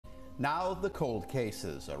Now the cold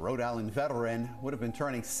cases. A Rhode Island veteran would have been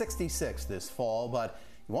turning 66 this fall, but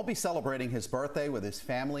he won't be celebrating his birthday with his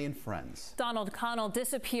family and friends. Donald Connell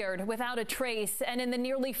disappeared without a trace, and in the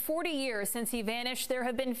nearly 40 years since he vanished, there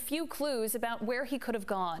have been few clues about where he could have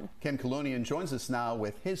gone. Kim Kalunian joins us now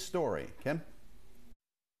with his story. Kim?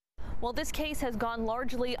 Well, this case has gone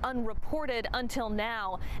largely unreported until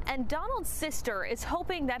now, and Donald's sister is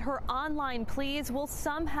hoping that her online pleas will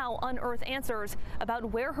somehow unearth answers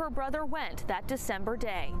about where her brother went that December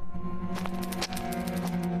day.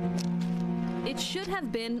 It should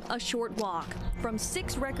have been a short walk from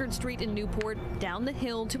 6 Record Street in Newport down the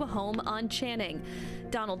hill to a home on Channing.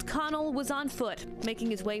 Donald Connell was on foot, making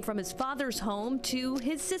his way from his father's home to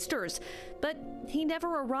his sister's, but he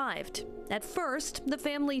never arrived. At first, the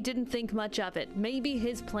family didn't think much of it. Maybe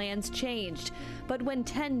his plans changed. But when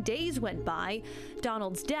 10 days went by,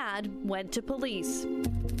 Donald's dad went to police.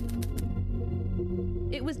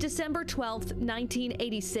 It was December 12th,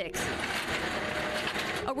 1986.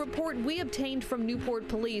 A report we obtained from Newport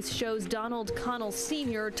Police shows Donald Connell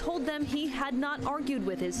Sr. told them he had not argued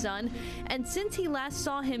with his son, and since he last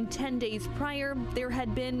saw him 10 days prior, there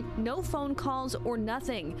had been no phone calls or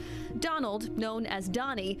nothing. Donald, known as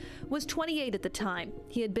Donnie, was 28 at the time.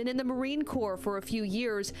 He had been in the Marine Corps for a few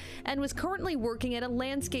years and was currently working at a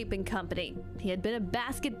landscaping company. He had been a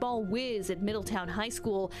basketball whiz at Middletown High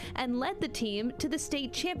School and led the team to the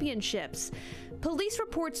state championships. Police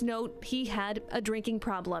reports note he had a drinking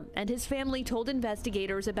problem, and his family told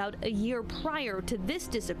investigators about a year prior to this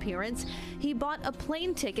disappearance, he bought a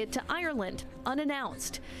plane ticket to Ireland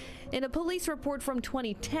unannounced. In a police report from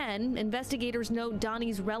 2010, investigators note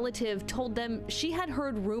Donnie's relative told them she had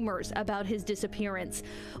heard rumors about his disappearance.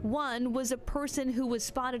 One was a person who was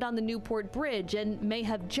spotted on the Newport Bridge and may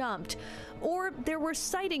have jumped. Or there were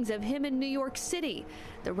sightings of him in New York City.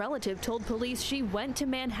 The relative told police she went to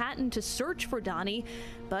Manhattan to search for Donnie,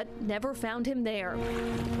 but never found him there.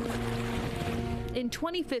 In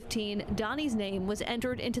 2015, Donnie's name was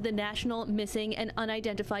entered into the National Missing and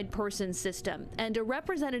Unidentified Persons System, and a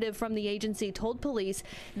representative from the agency told police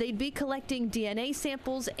they'd be collecting DNA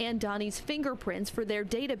samples and Donnie's fingerprints for their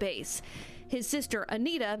database. His sister,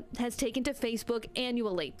 Anita, has taken to Facebook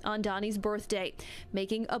annually on Donnie's birthday,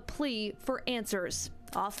 making a plea for answers.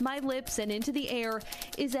 Off my lips and into the air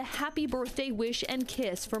is a happy birthday wish and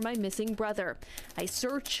kiss for my missing brother. I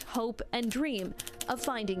search, hope, and dream of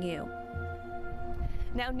finding you.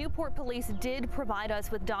 Now, Newport Police did provide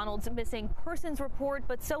us with Donald's missing persons report,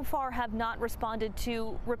 but so far have not responded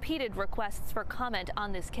to repeated requests for comment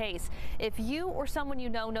on this case. If you or someone you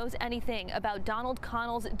know knows anything about Donald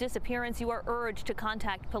Connell's disappearance, you are urged to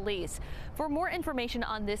contact police. For more information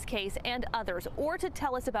on this case and others, or to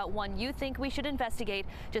tell us about one you think we should investigate,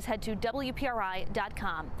 just head to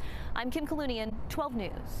WPRI.com. I'm Kim Kalunian, 12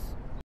 News.